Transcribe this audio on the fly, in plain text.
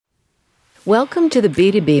Welcome to the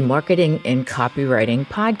B2B Marketing and Copywriting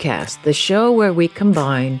Podcast, the show where we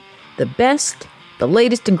combine the best, the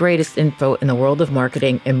latest and greatest info in the world of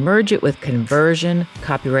marketing and merge it with conversion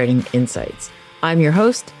copywriting insights. I'm your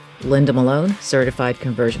host, Linda Malone, certified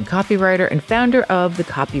conversion copywriter and founder of The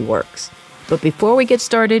Copyworks. But before we get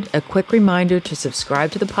started, a quick reminder to subscribe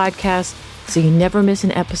to the podcast so you never miss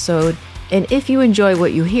an episode. And if you enjoy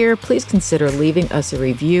what you hear, please consider leaving us a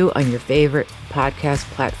review on your favorite podcast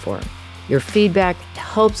platform. Your feedback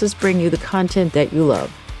helps us bring you the content that you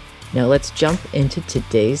love. Now let's jump into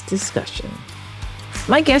today's discussion.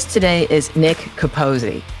 My guest today is Nick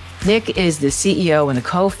Capozzi. Nick is the CEO and the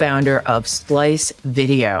co-founder of Slice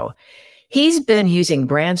Video. He's been using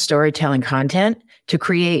brand storytelling content to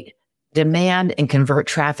create demand and convert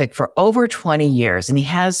traffic for over 20 years, and he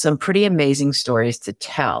has some pretty amazing stories to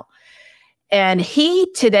tell. And he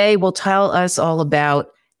today will tell us all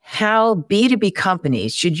about how B2B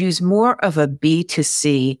companies should use more of a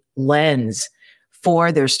B2C lens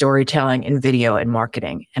for their storytelling and video and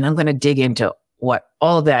marketing. And I'm going to dig into what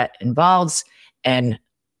all of that involves, and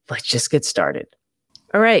let's just get started.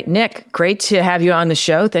 All right, Nick, great to have you on the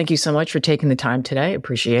show. Thank you so much for taking the time today.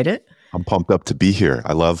 Appreciate it. I'm pumped up to be here.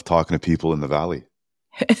 I love talking to people in the Valley.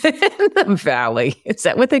 The Valley. Is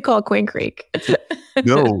that what they call Queen Creek?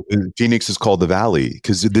 No, Phoenix is called the Valley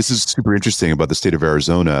because this is super interesting about the state of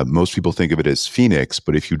Arizona. Most people think of it as Phoenix,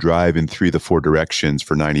 but if you drive in 3 of the 4 directions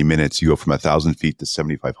for 90 minutes, you go from 1,000 feet to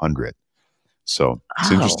 7,500. So it's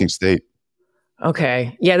an interesting state.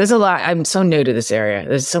 Okay. Yeah, there's a lot. I'm so new to this area.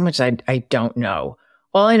 There's so much I don't know.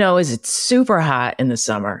 All I know is it's super hot in the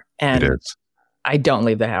summer and I don't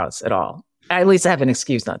leave the house at all. At least I have an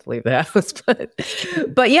excuse not to leave the house.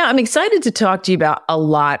 But yeah, I'm excited to talk to you about a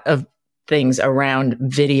lot of things around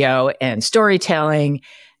video and storytelling,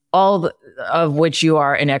 of which you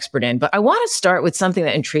are an expert in. But I want to start with something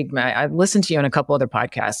that intrigued me. I've listened to you on a couple other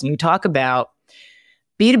podcasts, and you talk about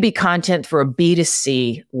B2B content through a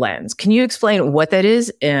B2C lens. Can you explain what that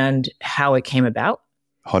is and how it came about?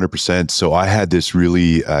 100%. So I had this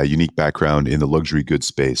really unique background in the luxury goods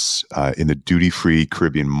space, in the duty-free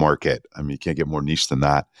Caribbean market. I mean, you can't get more niche than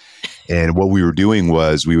that. And what we were doing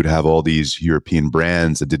was we would have all these European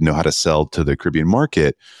brands that didn't know how to sell to the Caribbean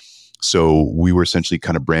market. So we were essentially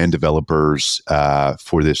kind of brand developers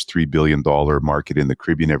for this $3 billion market in the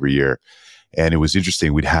Caribbean every year. And it was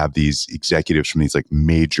interesting. We'd have these executives from these like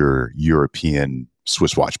major European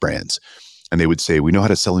Swiss watch brands. And they would say, we know how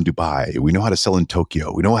to sell in Dubai. We know how to sell in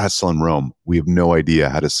Tokyo. We know how to sell in Rome. We have no idea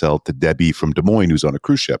how to sell to Debbie from Des Moines, who's on a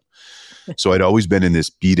cruise ship. So I'd always been in this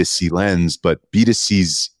B2C lens, but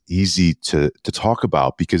B2C's easy to talk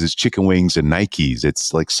about because it's chicken wings and Nikes.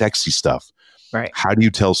 It's like sexy stuff. Right. How do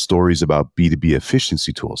you tell stories about B2B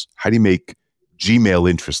efficiency tools? How do you make Gmail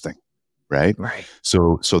interesting? Right.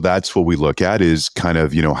 So that's what we look at is kind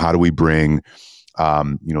of, how do we bring,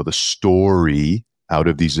 the story out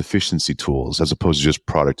of these efficiency tools as opposed to just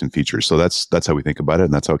product and features. So that's how we think about it.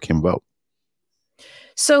 And that's how it came about.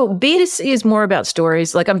 So B2C is more about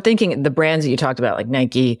stories. Like I'm thinking the brands that you talked about, like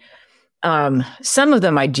Nike, some of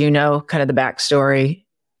them I do know kind of the backstory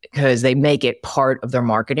because they make it part of their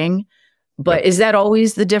marketing. But Is that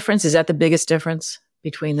always the difference? Is that the biggest difference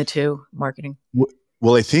between the two marketing?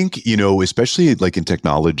 Well, I think, especially like in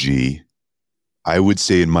technology, I would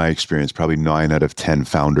say in my experience, probably 9 out of 10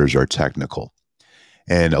 founders are technical.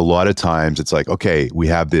 And a lot of times it's like, okay, we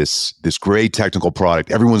have this great technical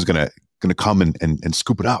product. Everyone's gonna come and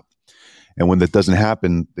scoop it up. And when that doesn't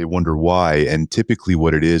happen, they wonder why. And typically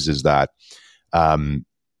what it is that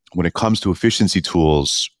when it comes to efficiency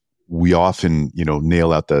tools, we often,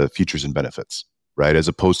 nail out the features and benefits, right? As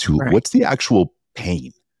opposed to what's the actual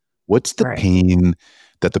pain? What's the pain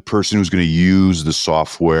that the person who's going to use the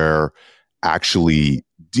software actually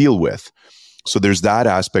deal with? So there's that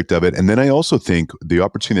aspect of it. And then I also think the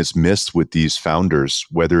opportunity that's missed with these founders,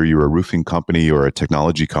 whether you're a roofing company or a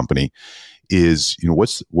technology company, is,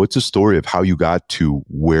 what's the story of how you got to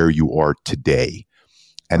where you are today?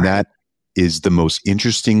 And that is the most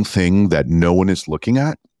interesting thing that no one is looking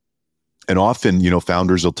at. And often,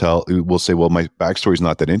 founders will say, well, my backstory is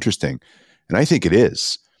not that interesting. And I think it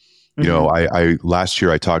is. I last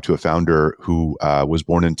year I talked to a founder who was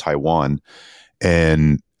born in Taiwan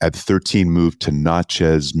and at 13 moved to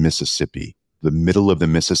Natchez, Mississippi, the middle of the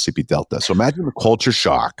Mississippi Delta. So imagine the culture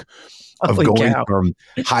shock of going from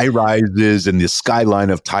high rises and the skyline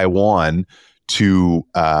of Taiwan to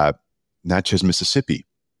Natchez, Mississippi.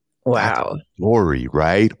 Wow. That's a story,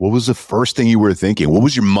 right? What was the first thing you were thinking? What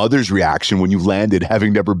was your mother's reaction when you landed,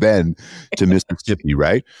 having never been to Mississippi,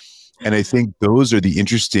 right? And I think those are the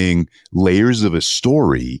interesting layers of a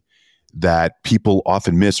story that people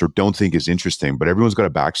often miss or don't think is interesting. But everyone's got a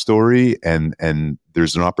backstory, and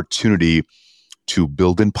there's an opportunity to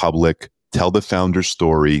build in public, tell the founder's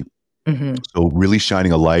story. So really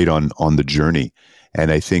shining a light on the journey.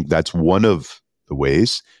 And I think that's one of the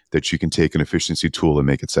ways that you can take an efficiency tool and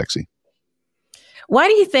make it sexy. Why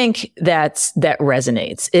do you think that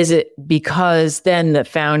resonates? Is it because then the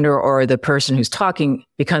founder or the person who's talking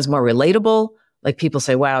becomes more relatable? Like people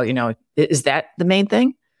say, wow, is that the main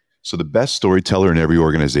thing? So the best storyteller in every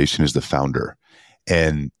organization is the founder.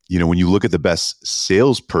 And, when you look at the best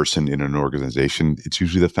salesperson in an organization, it's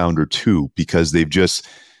usually the founder too, because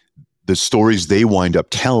the stories they wind up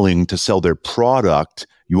telling to sell their product,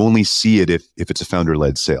 you only see it if it's a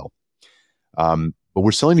founder-led sale. But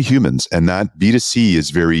we're selling to humans, and that B2C is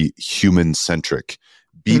very human-centric.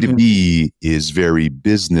 B2B is very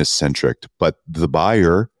business-centric, but the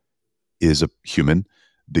buyer is a human,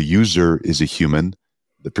 the user is a human,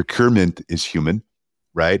 the procurement is human,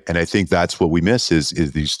 right? And I think that's what we miss is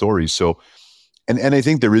these stories. So, and I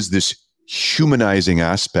think there is this humanizing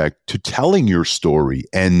aspect to telling your story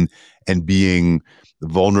and being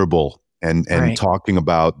vulnerable and Right. talking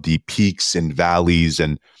about the peaks and valleys.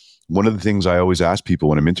 And one of the things I always ask people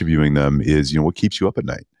when I'm interviewing them is, what keeps you up at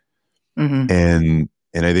night? And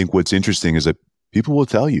I think what's interesting is that people will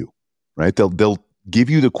tell you, right? They'll give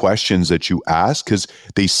you the questions that you ask because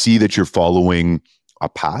they see that you're following a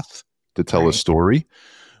path to tell a story.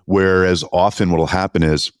 Whereas often what will happen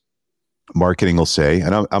is marketing will say,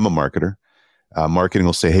 and I'm a marketer, marketing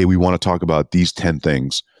will say, hey, we want to talk about these 10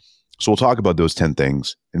 things. So we'll talk about those 10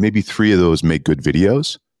 things, and maybe 3 of those make good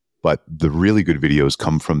videos, but the really good videos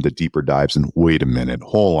come from the deeper dives and wait a minute,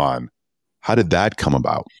 hold on. How did that come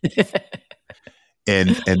about?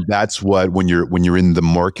 and that's what, when you're in the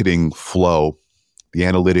marketing flow, the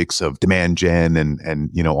analytics of demand gen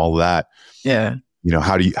and all of that. Yeah.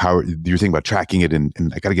 How do you think about tracking it? And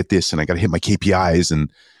I got to get this, and I got to hit my KPIs.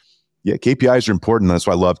 And yeah, KPIs are important. That's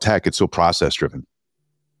why I love tech. It's so process driven.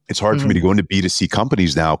 It's hard for me to go into B2C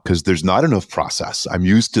companies now because there's not enough process. I'm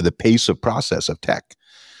used to the pace of process of tech.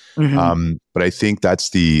 But I think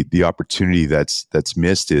that's the opportunity that's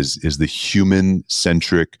missed is the human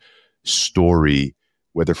centric story,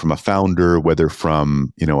 whether from a founder, whether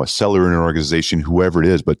from a seller in an organization, whoever it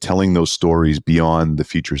is, but telling those stories beyond the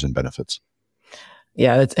features and benefits.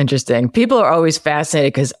 Yeah, that's interesting. People are always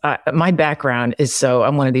fascinated because my background is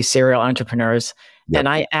I'm one of these serial entrepreneurs, and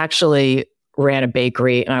I actually ran a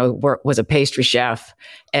bakery, and I was a pastry chef,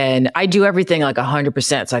 and I do everything like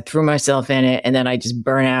 100%. So I threw myself in it, and then I just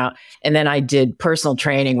burn out. And then I did personal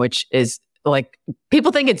training, which is like,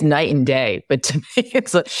 people think it's night and day, but to me,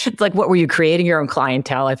 it's like, what were you creating your own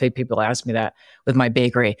clientele? I think people ask me that with my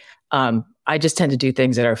bakery. I just tend to do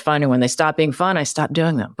things that are fun. And when they stop being fun, I stop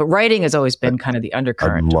doing them. But writing has always been kind of the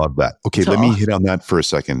undercurrent. I love that. Okay, let me hit on that for a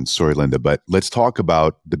second. Sorry, Linda, but let's talk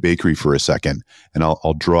about the bakery for a second. And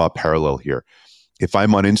I'll draw a parallel here. If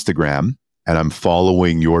I'm on Instagram and I'm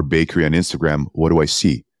following your bakery on Instagram, what do I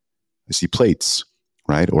see? I see plates,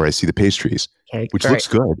 right? Or I see the pastries, which looks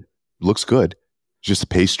good. Looks good. It's just a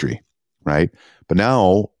pastry, right? But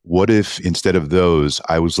now, what if instead of those,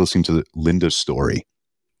 I was listening to Linda's story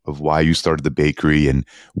of why you started the bakery and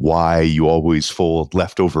why you always fold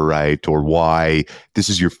leftover right, or why this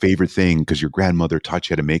is your favorite thing because your grandmother taught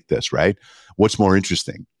you how to make this, right? What's more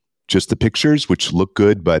interesting? Just the pictures, which look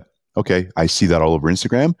good, but okay, I see that all over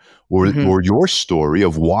Instagram, or your story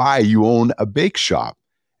of why you own a bake shop.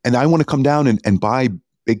 And I want to come down and buy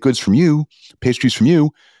baked goods from you, pastries from you,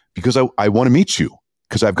 because I want to meet you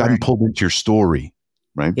because I've gotten pulled into your story,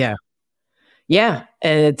 right? Yeah. Yeah.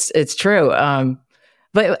 And it's true.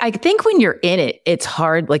 But I think when you're in it, it's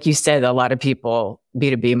hard. Like you said, a lot of people,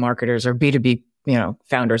 B2B marketers or B2B,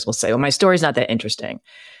 founders will say, well, my story's not that interesting.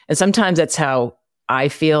 And sometimes that's how I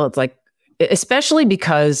feel. It's like, especially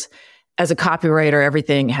because as a copywriter,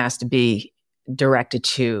 everything has to be directed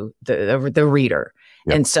to the reader.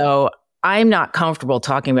 Yep. And so I'm not comfortable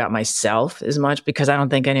talking about myself as much because I don't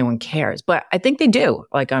think anyone cares, but I think they do.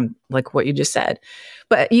 Like what you just said,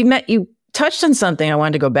 but you touched on something I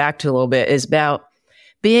wanted to go back to a little bit, is about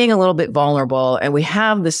being a little bit vulnerable. And we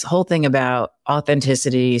have this whole thing about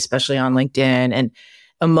authenticity, especially on LinkedIn, and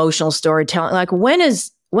emotional storytelling. Like when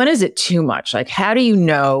is it too much? Like, how do you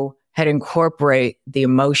know how to incorporate the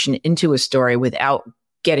emotion into a story without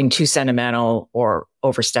getting too sentimental or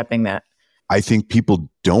overstepping that? I think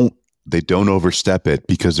people don't overstep it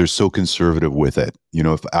because they're so conservative with it.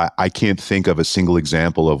 If I can't think of a single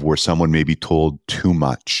example of where someone maybe told too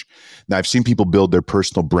much. Now, I've seen people build their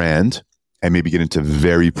personal brand and maybe get into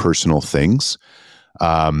very personal things.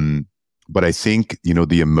 But I think,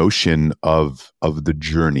 the emotion of the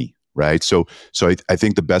journey, right? So I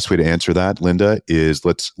think the best way to answer that, Linda, is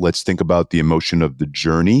let's think about the emotion of the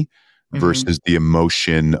journey Hmm. versus the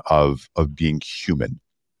emotion of being human,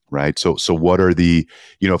 right? So what are the,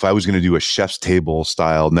 if I was going to do a chef's table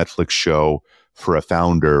style Netflix show for a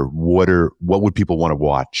founder, what would people want to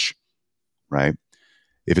watch, right?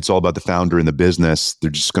 If it's all about the founder and the business,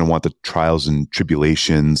 they're just going to want the trials and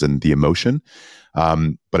tribulations and the emotion.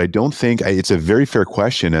 But I don't think it's a very fair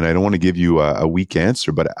question, and I don't want to give you a weak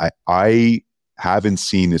answer. But I haven't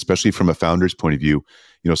seen, especially from a founder's point of view,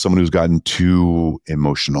 someone who's gotten too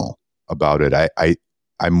emotional about it.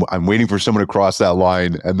 I'm waiting for someone to cross that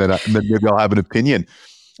line, and then maybe I'll have an opinion.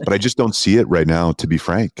 But I just don't see it right now, to be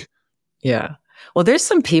frank. Yeah. Well, there's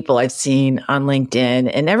some people I've seen on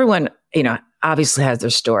LinkedIn, and everyone, obviously has their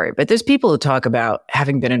story, but there's people who talk about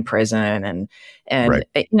having been in prison and Right.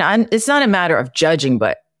 and it's not a matter of judging,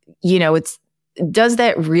 but does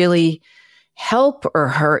that really help or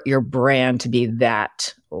hurt your brand to be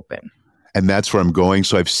that open? And that's where I'm going.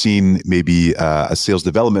 So I've seen maybe a sales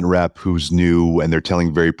development rep who's new and they're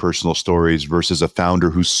telling very personal stories versus a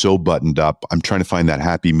founder who's so buttoned up. I'm trying to find that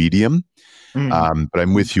happy medium. But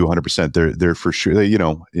I'm with you 100%. They're for sure.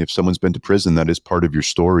 If someone's been to prison, that is part of your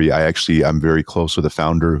story. I'm very close with a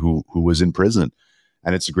founder who was in prison,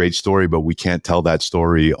 and it's a great story. But we can't tell that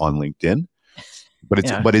story on LinkedIn. But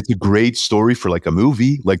it's a great story for like a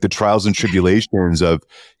movie, like the trials and tribulations of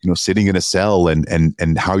sitting in a cell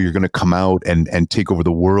and how you're going to come out and take over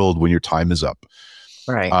the world when your time is up.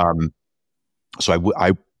 Right. So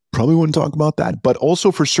I probably wouldn't talk about that, but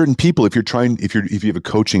also for certain people, if you have a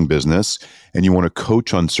coaching business and you want to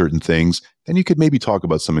coach on certain things, then you could maybe talk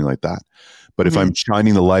about something like that. But if I'm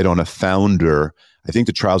shining the light on a founder, I think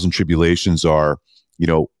the trials and tribulations are,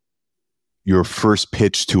 your first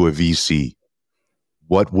pitch to a VC.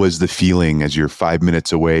 What was the feeling as you're 5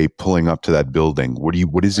 minutes away pulling up to that building?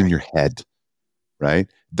 What is in your head, right?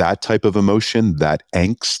 That type of emotion, that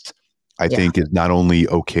angst, I think is not only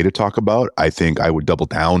okay to talk about, I think I would double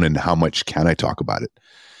down and how much can I talk about it?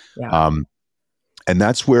 Yeah. And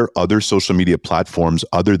that's where other social media platforms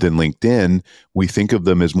other than LinkedIn, we think of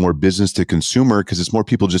them as more business to consumer because it's more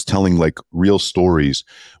people just telling like real stories,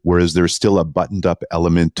 whereas there's still a buttoned up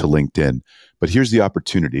element to LinkedIn. But here's the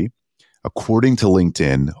opportunity. According to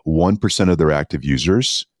LinkedIn, 1% of their active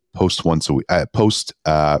users post once a week,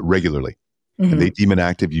 regularly. And they deem an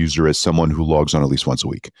active user as someone who logs on at least once a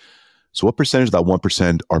week. So what percentage of that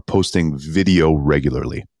 1% are posting video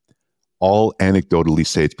regularly? All anecdotally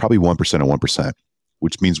say it's probably 1% of 1%,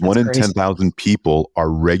 which means That's 1 in crazy. 10,000 people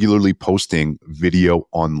are regularly posting video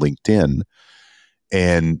on LinkedIn.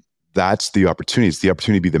 And that's the opportunity. It's the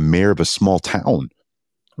opportunity to be the mayor of a small town,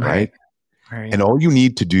 right? Right. And all you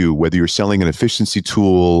need to do, whether you're selling an efficiency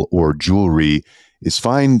tool or jewelry, is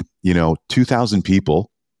find, 2,000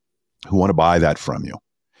 people who want to buy that from you.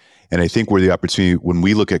 And I think where the opportunity, when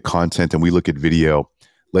we look at content and we look at video,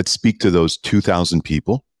 let's speak to those 2,000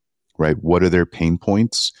 people, right? What are their pain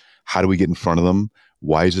points? How do we get in front of them?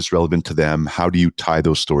 Why is this relevant to them? How do you tie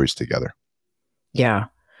those stories together? Yeah,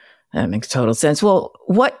 that makes total sense. Well,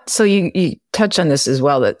 so you touch on this as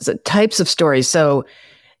well, the types of stories. So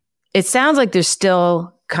it sounds like there's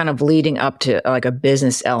still kind of leading up to like a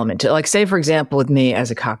business element to, like, say, for example, with me as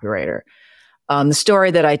a copywriter. The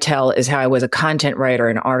story that I tell is how I was a content writer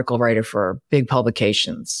and article writer for big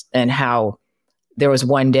publications, and how there was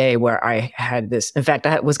one day where I had this. In fact,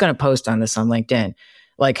 I was going to post on this on LinkedIn,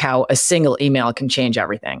 like how a single email can change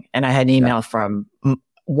everything. And I had an email from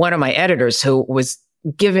one of my editors who was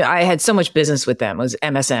I had so much business with them. It was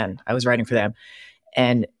MSN. I was writing for them.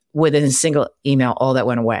 And within a single email, all that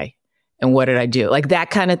went away. And what did I do? Like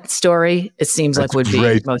that kind of story, it seems That's like would a be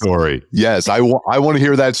great story. Yes, I want to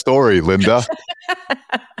hear that story, Linda.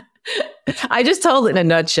 I just told it in a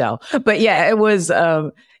nutshell. But yeah, it was,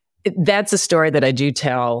 that's a story that I do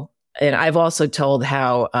tell. And I've also told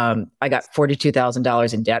how I got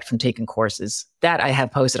 $42,000 in debt from taking courses. That I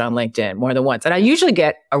have posted on LinkedIn more than once. And I usually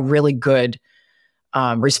get a really good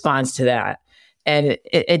response to that. And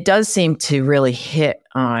it does seem to really hit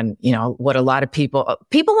on, what a lot of people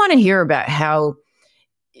want to hear about, how,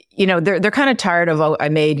 they're kind of tired of, I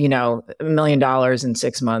made, $1 million in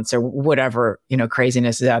 6 months or whatever,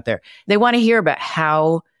 craziness is out there. They want to hear about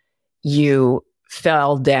how you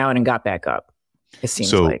fell down and got back up. It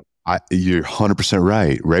seems like. You're 100%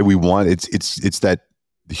 right? We want, it's that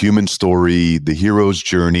human story, the hero's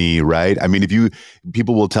journey, right? I mean,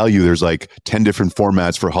 people will tell you there's like 10 different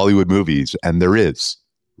formats for Hollywood movies, and there is,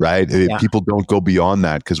 right? Yeah. People don't go beyond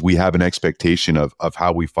that because we have an expectation of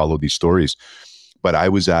how we follow these stories. But I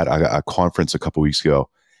was at a conference a couple of weeks ago,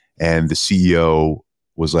 and the CEO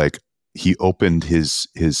was like, he opened his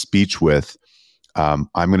speech with, I'm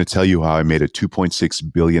going to tell you how I made a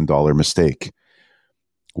 $2.6 billion mistake.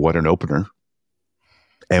 What an opener.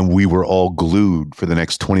 And we were all glued for the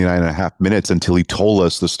next 29 and a half minutes until he told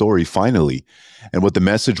us the story finally. And what the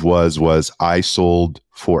message was I sold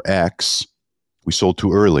for X. We sold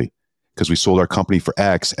too early because we sold our company for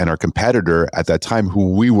X, and our competitor at that time,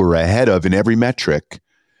 who we were ahead of in every metric,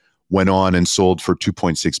 went on and sold for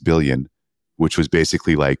 2.6 billion, which was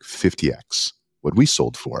basically like 50X what we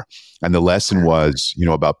sold for. And the lesson was,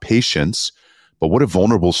 about patience, but what a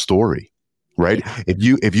vulnerable story. Right?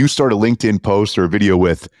 Yeah. If you start a LinkedIn post or a video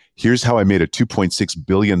with, here's how I made a $2.6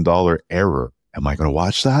 billion error, am I going to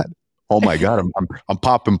watch that? Oh my God, I'm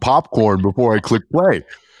popping popcorn before I click play.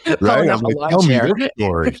 Right? I'm like, tell me this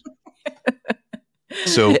story.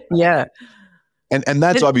 So yeah. And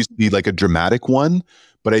that's obviously like a dramatic one.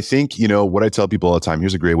 But I think, what I tell people all the time,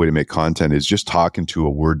 here's a great way to make content, is just talk into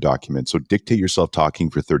a Word document. So dictate yourself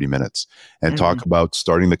talking for 30 minutes and talk about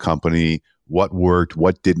starting the company, what worked,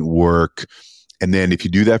 what didn't work. And then if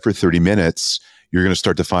you do that for 30 minutes, you're going to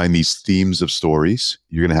start to find these themes of stories.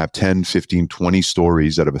 You're going to have 10, 15, 20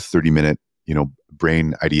 stories out of a 30-minute,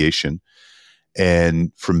 brain ideation.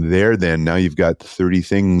 And from there, then now you've got 30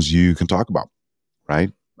 things you can talk about,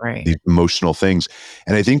 right? Right. These emotional things.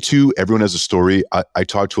 And I think too, everyone has a story. I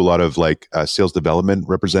talk to a lot of sales development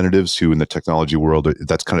representatives who in the technology world,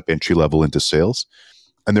 that's kind of entry level into sales.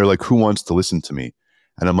 And they're like, who wants to listen to me?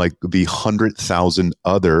 And I'm like, the 100,000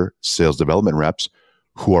 other sales development reps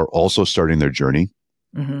who are also starting their journey.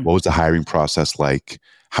 Mm-hmm. What was the hiring process like?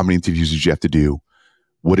 How many interviews did you have to do?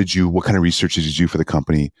 What kind of research did you do for the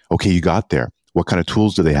company? Okay, you got there. What kind of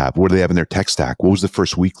tools do they have? What do they have in their tech stack? What was the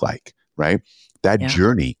first week like? Right? That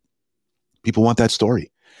journey, people want that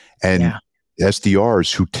story. And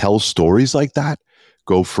SDRs who tell stories like that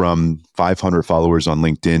go from 500 followers on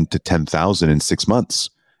LinkedIn to 10,000 in 6 months.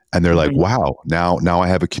 And they're like, wow, now I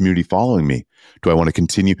have a community following me. Do I want to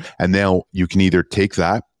continue? And now you can either take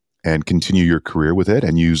that and continue your career with it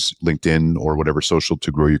and use LinkedIn or whatever social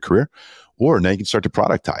to grow your career. Or now you can start to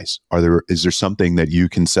productize. Is there something that you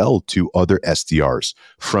can sell to other SDRs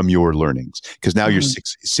from your learnings? Because now you're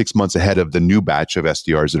six months ahead of the new batch of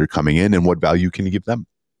SDRs that are coming in, and what value can you give them?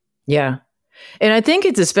 Yeah. And I think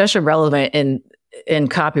it's especially relevant in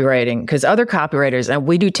copywriting, because other copywriters, and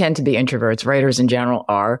we do tend to be introverts, writers in general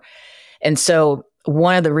are. And so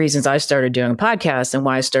one of the reasons I started doing a podcast and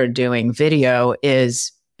why I started doing video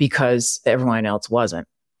is because everyone else wasn't.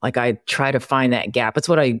 Like, I try to find that gap. It's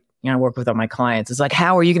what I work with all my clients. It's like,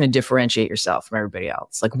 how are you going to differentiate yourself from everybody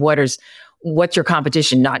else? Like, what's your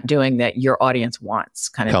competition not doing that your audience wants?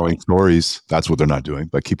 Kind of telling stories. That's what they're not doing,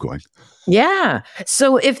 but keep going. Yeah.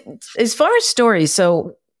 So as far as stories,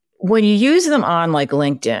 so when you use them on like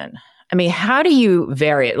LinkedIn, I mean, how do you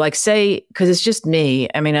vary it? Like, say, because it's just me.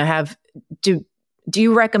 I mean, do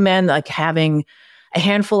you recommend like having a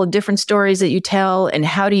handful of different stories that you tell? And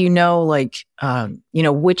how do you know, like,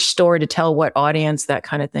 which story to tell what audience, that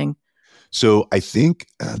kind of thing? So I think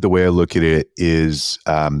the way I look at it is,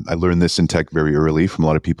 I learned this in tech very early from a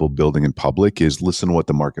lot of people building in public, is listen to what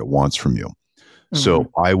the market wants from you. Mm-hmm.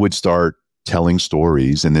 So I would start telling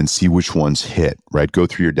stories and then see which ones hit, right? Go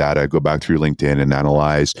through your data, go back through your LinkedIn and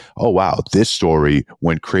analyze, oh, wow, this story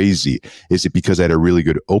went crazy. Is it because I had a really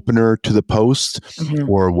good opener to the post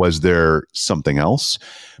or was there something else?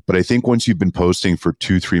 But I think once you've been posting for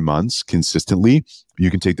 2-3 months consistently, you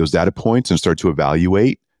can take those data points and start to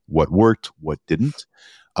evaluate what worked, what didn't.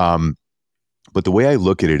 But the way I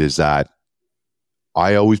look at it is that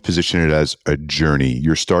I always position it as a journey.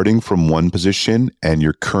 You're starting from one position and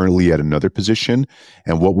you're currently at another position.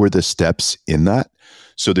 And what were the steps in that?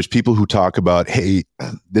 So there's people who talk about, hey,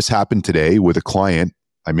 this happened today with a client.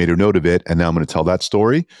 I made a note of it and now I'm going to tell that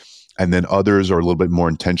story. And then others are a little bit more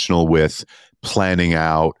intentional with planning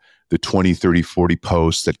out the 20, 30, 40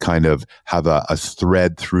 posts that kind of have a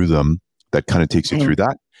thread through them that kind of takes you through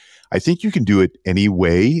that. I think you can do it any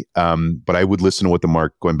way, but I would listen to what the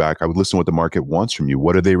market, going back, I would listen to what the market wants from you.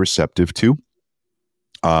 What are they receptive to?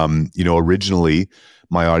 Originally,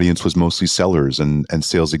 my audience was mostly sellers and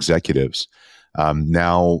sales executives.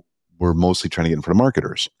 Now we're mostly trying to get in front of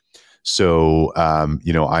marketers. So,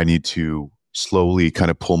 I need to slowly kind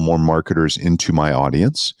of pull more marketers into my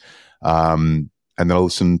audience. And then I'll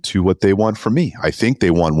listen to what they want from me. I think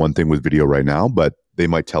they want one thing with video right now, but they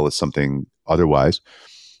might tell us something otherwise.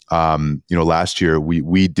 Last year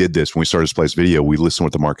we did this when we started Splice Video. We listened to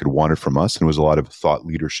what the market wanted from us, and it was a lot of thought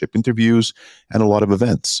leadership interviews and a lot of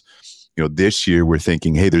events. This year we're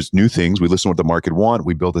thinking, hey, there's new things. We listen to what the market want.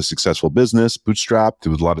 We built a successful business, bootstrapped. It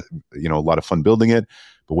was a lot of fun building it,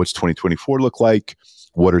 but what's 2024 look like?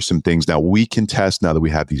 What are some things now we can test now that we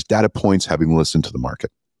have these data points, having listened to the market?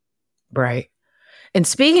 Right. And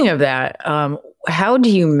speaking of that, how do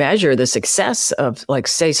you measure the success of, like,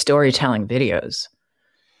 say, storytelling videos?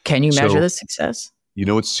 Can you measure the success?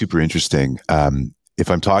 It's super interesting. If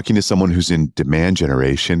I'm talking to someone who's in demand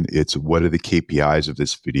generation, it's what are the KPIs of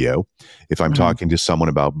this video? If I'm talking to someone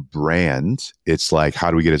about brand, it's like, how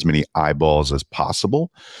do we get as many eyeballs as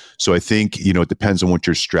possible? So I think, it depends on what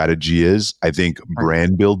your strategy is. I think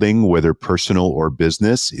brand building, whether personal or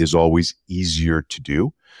business, is always easier to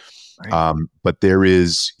do. Right. But there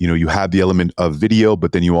is, you have the element of video,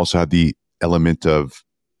 but then you also have the element of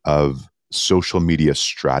social media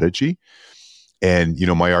strategy. And,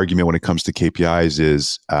 my argument when it comes to KPIs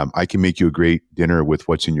is I can make you a great dinner with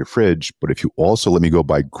what's in your fridge, but if you also let me go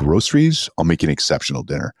buy groceries, I'll make you an exceptional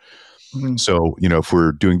dinner. So, if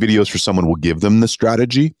we're doing videos for someone, we'll give them the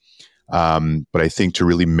strategy. But I think to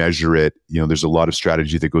really measure it, there's a lot of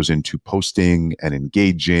strategy that goes into posting and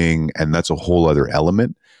engaging, and that's a whole other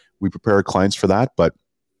element. We prepare our clients for that. But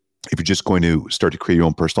if you're just going to start to create your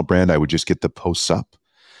own personal brand, I would just get the posts up.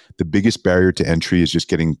 The biggest barrier to entry is just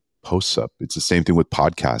getting posts up. It's the same thing with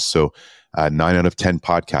podcasts. So 9 out of 10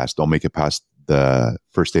 podcasts don't make it past the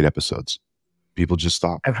first 8 episodes. People just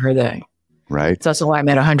stop. I've heard that. Right. It's also why I'm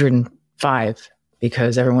at 105,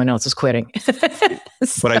 because everyone else is quitting.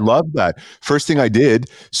 But I love that. First thing I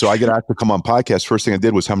did, so I get asked to come on podcast. First thing I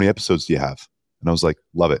did was, how many episodes do you have? And I was like,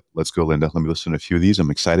 love it. Let's go, Linda. Let me listen to a few of these. I'm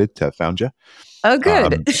excited to have found you. Oh,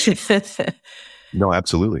 good. No,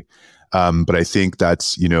 absolutely. But I think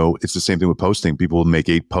that's, it's the same thing with posting. People will make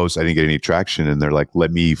 8 posts. I didn't get any traction. And they're like, let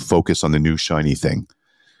me focus on the new shiny thing.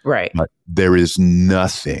 Right. But there is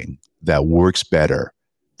nothing that works better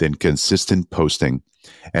than consistent posting.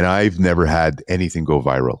 And I've never had anything go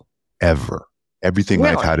viral, ever. Everything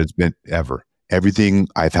I've had has been everything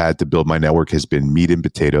I've had to build my network has been meat and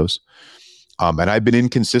potatoes. And I've been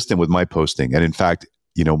inconsistent with my posting. And in fact,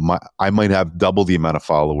 I might have double the amount of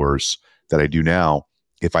followers that I do now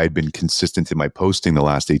if I had been consistent in my posting the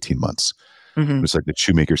last 18 months. It's like the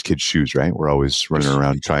shoemaker's kid's shoes, right? We're always running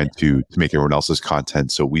around trying to make everyone else's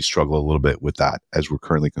content. So we struggle a little bit with that as we're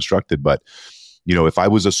currently constructed. But, if I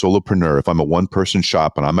was a solopreneur, if I'm a one-person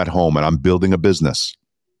shop and I'm at home and I'm building a business,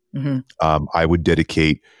 I would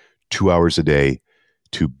dedicate 2 hours a day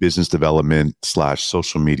to business development /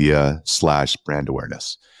 social media / brand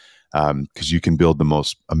awareness. Because you can build the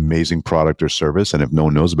most amazing product or service. And if no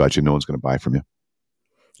one knows about you, no one's going to buy from you.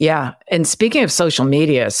 Yeah. And speaking of social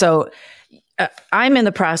media, so I'm in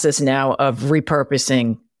the process now of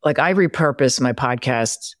repurposing. Like, I repurpose my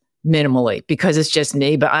podcasts minimally because it's just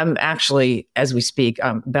me. But I'm actually, as we speak,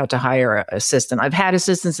 I'm about to hire an assistant. I've had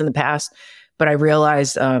assistants in the past, but I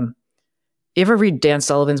realized, you ever read Dan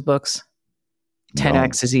Sullivan's books?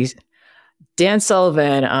 10X is easy. Dan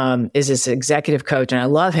Sullivan is this executive coach, and I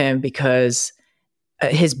love him because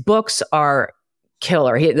his books are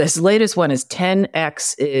killer. This latest one is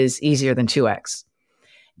 10X is easier than 2X.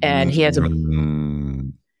 And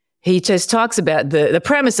he just talks about the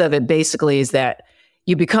premise of it basically is that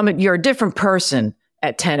you're a different person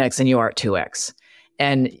at 10X than you are at 2X.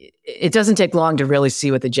 And it doesn't take long to really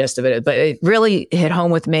see what the gist of it is, but it really hit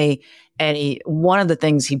home with me. And one of the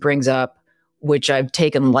things he brings up, which I've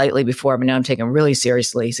taken lightly before, but now I'm taking really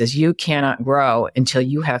seriously. He says, you cannot grow until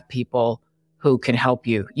you have people who can help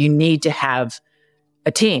you. You need to have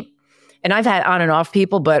a team. And I've had on and off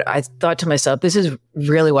people, but I thought to myself, this is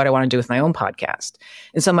really what I want to do with my own podcast.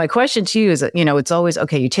 And so my question to you is that, it's always,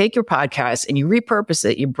 okay, you take your podcast and you repurpose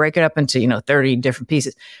it, you break it up into, 30 different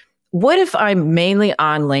pieces. What if I'm mainly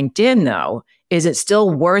on LinkedIn though? Is it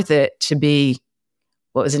still worth it to be,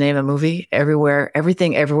 what was the name of the movie?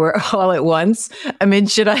 Everything, everywhere, all at once. I mean,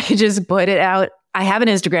 should I just put it out? I have an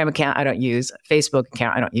Instagram account I don't use, Facebook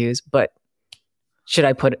account I don't use, but should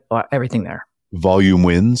I put everything there? Volume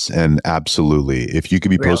wins, and absolutely. If you could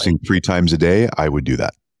be posting 3 times a day, I would do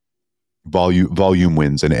that. Volume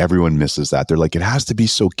wins, and everyone misses that. They're like, it has to be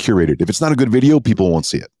so curated. If it's not a good video, people won't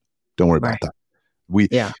see it. Don't worry about that.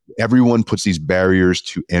 Everyone puts these barriers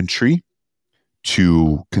to entry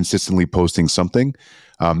to consistently posting something.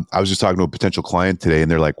 I was just talking to a potential client today, and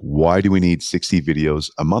they're like, why do we need 60 videos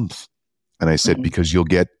a month? And I said, because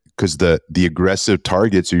the aggressive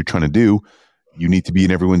targets you're trying to do, you need to be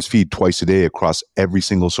in everyone's feed twice a day across every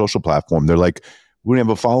single social platform. They're like, we don't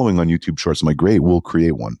have a following on YouTube Shorts. I'm like, great, we'll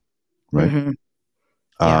create one. Right.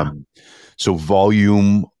 So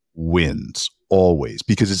volume wins always,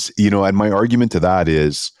 because it's, and my argument to that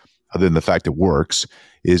is, other than the fact it works,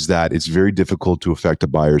 is that it's very difficult to affect a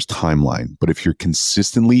buyer's timeline. But if you're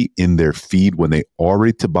consistently in their feed when they are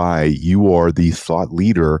ready to buy, you are the thought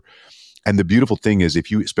leader. And the beautiful thing is,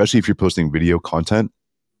 especially if you're posting video content,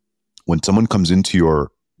 when someone comes into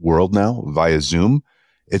your world now via Zoom,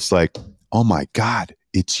 it's like, oh my God,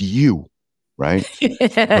 it's you, right?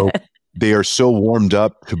 So they are so warmed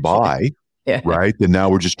up to buy, Yeah. right? That now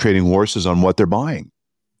we're just trading horses on what they're buying.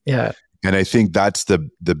 Yeah. And I think that's the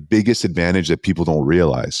biggest advantage that people don't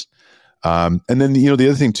realize. And then, the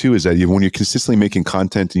other thing too is that when you're consistently making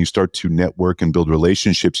content and you start to network and build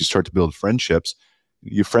relationships, you start to build friendships.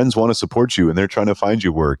 Your friends want to support you and they're trying to find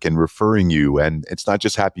you work and referring you. And it's not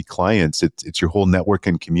just happy clients. It's your whole network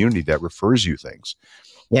and community that refers you things.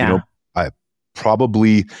 Yeah. I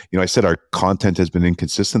probably, I said our content has been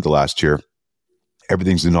inconsistent the last year.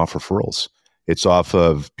 Everything's been off referrals. It's off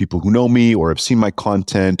of people who know me or have seen my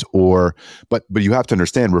content but you have to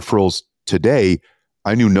understand referrals today.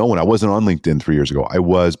 I knew no one. I wasn't on LinkedIn 3 years ago. I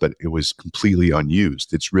was, but it was completely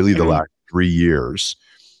unused. It's really the last 3 years.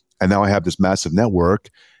 And now I have this massive network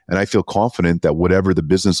and I feel confident that whatever the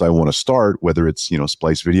business I want to start, whether it's,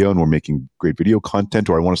 Splice Video and we're making great video content,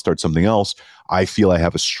 or I want to start something else, I feel I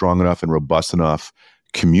have a strong enough and robust enough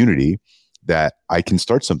community that I can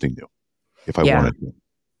start something new if I wanted to.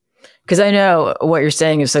 Because I know what you're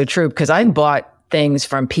saying is so true, because I bought things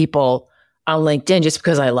from people on LinkedIn just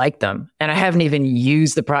because I like them. And I haven't even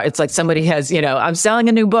used the product. It's like somebody has, I'm selling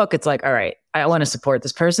a new book. It's like, all right, I want to support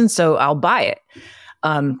this person, so I'll buy it.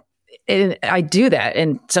 And I do that.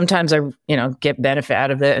 And sometimes I, get benefit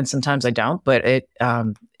out of it and sometimes I don't, but it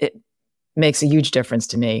makes a huge difference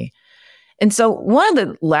to me. And so one of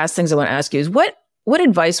the last things I want to ask you is what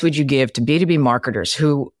advice would you give to B2B marketers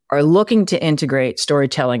who are looking to integrate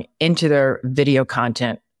storytelling into their video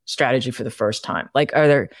content strategy for the first time? Like, are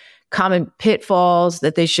there common pitfalls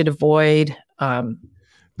that they should avoid?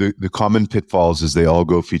 The common pitfalls is they all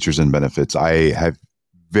go features and benefits. I have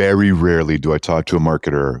very rarely do I talk to a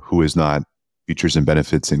marketer who is not features and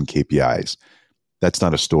benefits and KPIs. That's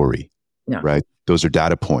not a story, right? Those are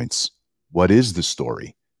data points. What is the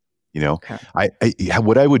story? Okay.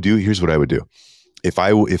 What I would do, here's what I would do. If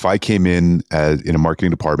I came in in a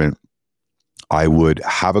marketing department, I would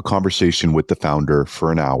have a conversation with the founder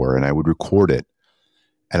for an hour and I would record it.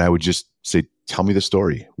 And I would just say, tell me the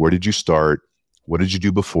story. Where did you start? What did you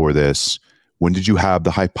do before this? When did you have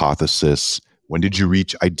the hypothesis? When did you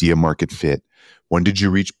reach idea market fit? When did you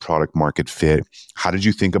reach product market fit? How did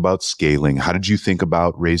you think about scaling? How did you think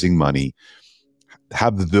about raising money?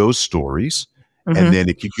 Have those stories. And then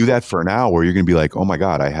if you do that for an hour, you're going to be like, oh my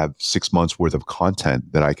God, I have 6 months worth of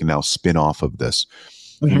content that I can now spin off of this.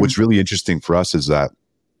 What's really interesting for us is that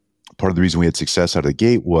part of the reason we had success out of the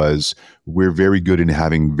gate was we're very good in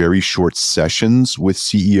having very short sessions with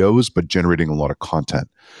CEOs, but generating a lot of content.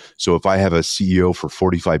 So if I have a CEO for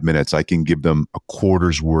 45 minutes, I can give them a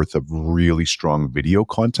quarter's worth of really strong video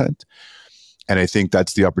content. And I think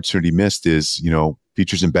that's the opportunity missed is,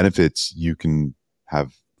 features and benefits, you can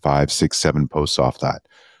have 5, 6, 7 posts off that.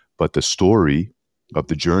 But the story of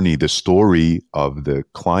the journey, the story of the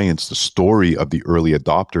clients, the story of the early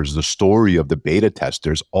adopters, the story of the beta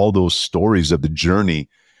testers, all those stories of the journey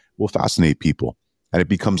will fascinate people. And it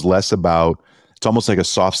becomes less about, it's almost like a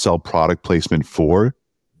soft sell product placement for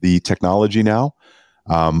the technology now.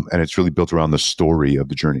 And it's really built around the story of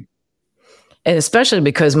the journey. And especially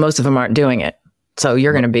because most of them aren't doing it. So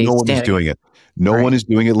you're going to be No one is doing it. No one is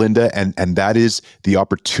doing it, Linda. And that is the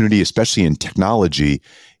opportunity, especially in technology,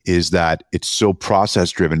 is that it's so process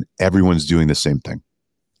driven. Everyone's doing the same thing.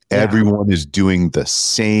 Yeah. Everyone is doing the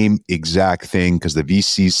same exact thing because the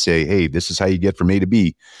VCs say, hey, this is how you get from A to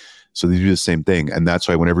B. So they do the same thing. And that's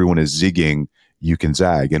why when everyone is zigging, you can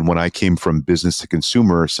zag. And when I came from business to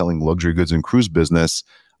consumer, selling luxury goods and cruise business,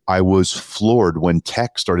 I was floored when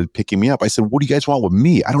tech started picking me up. I said, what do you guys want with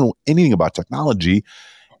me? I don't know anything about technology.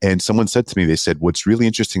 And someone said to me, they said, what's really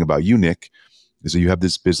interesting about you, Nick, is that you have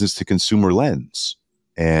this business to consumer lens.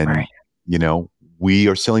 And, we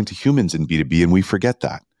are selling to humans in B2B and we forget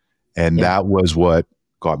that. And that was what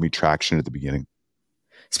got me traction at the beginning.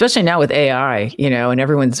 Especially now with AI, and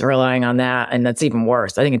everyone's relying on that. And that's even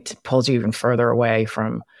worse. I think it pulls you even further away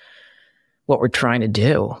from what we're trying to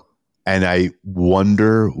do. And I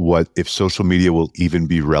wonder if social media will even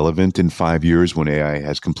be relevant in 5 years when AI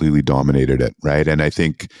has completely dominated it, right? And I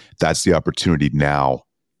think that's the opportunity now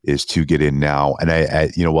is to get in now.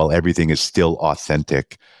 And while everything is still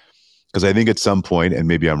authentic, because I think at some point, and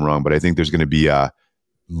maybe I'm wrong, but I think there's going to be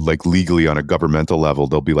like legally on a governmental level,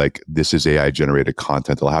 they'll be like, this is AI generated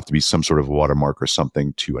content. There'll have to be some sort of watermark or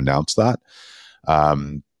something to announce that.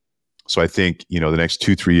 So I think, the next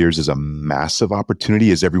 2-3 years is a massive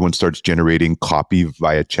opportunity as everyone starts generating copy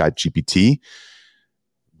via Chat GPT.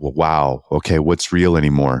 Well, wow. Okay. What's real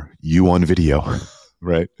anymore? You on video,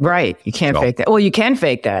 right? Right. You can't fake that. Well, you can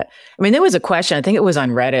fake that. I mean, there was a question, I think it was on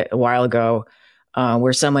Reddit a while ago,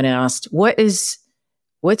 where someone asked,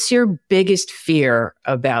 what's your biggest fear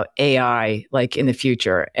about AI like in the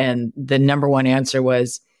future? And the number one answer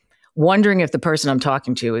was wondering if the person I'm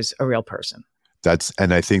talking to is a real person.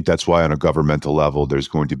 And I think that's why on a governmental level, there's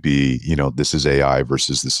going to be, this is AI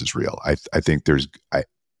versus this is real. I think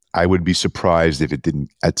I would be surprised if it didn't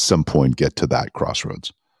at some point get to that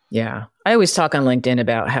crossroads. Yeah. I always talk on LinkedIn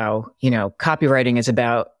about how, copywriting is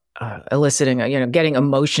about eliciting, getting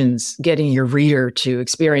emotions, getting your reader to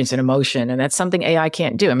experience an emotion. And that's something AI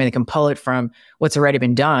can't do. I mean, it can pull it from what's already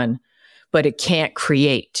been done, but it can't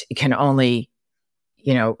create. It can only,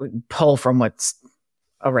 pull from what's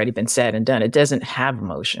already been said and done. It doesn't have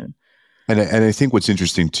emotion. And I think what's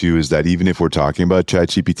interesting too is that even if we're talking about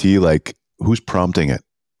ChatGPT, like who's prompting it,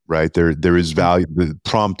 right? There is value. The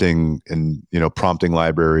prompting and prompting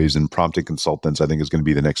libraries and prompting consultants, I think, is going to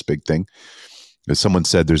be the next big thing. As someone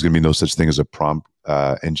said, there's going to be no such thing as a prompt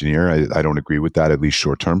engineer. I don't agree with that, at least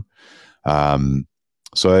short term.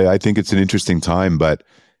 So I think it's an interesting time, but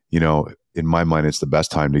in my mind, it's the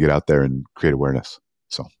best time to get out there and create awareness.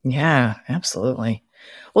 So yeah, absolutely.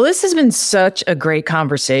 Well, this has been such a great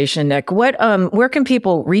conversation, Nick. Where can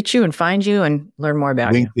people reach you and find you and learn more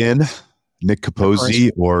about you? LinkedIn, Nick Capozzi,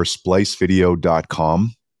 or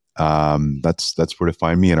splicevideo.com. That's where to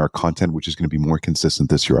find me and our content, which is going to be more consistent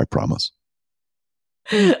this year, I promise.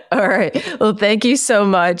 All right. Well, thank you so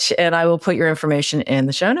much. And I will put your information in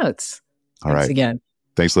the show notes. Thanks again.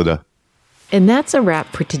 Thanks, Linda. And that's a wrap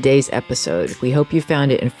for today's episode. We hope you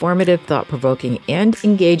found it informative, thought-provoking, and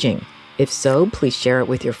engaging. If so, please share it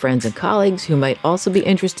with your friends and colleagues who might also be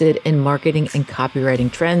interested in marketing and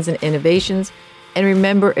copywriting trends and innovations. And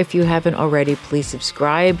remember, if you haven't already, please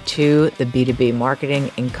subscribe to the B2B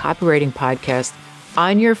Marketing and Copywriting Podcast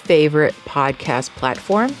on your favorite podcast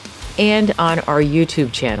platform and on our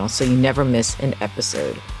YouTube channel so you never miss an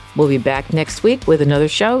episode. We'll be back next week with another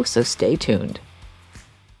show, so stay tuned.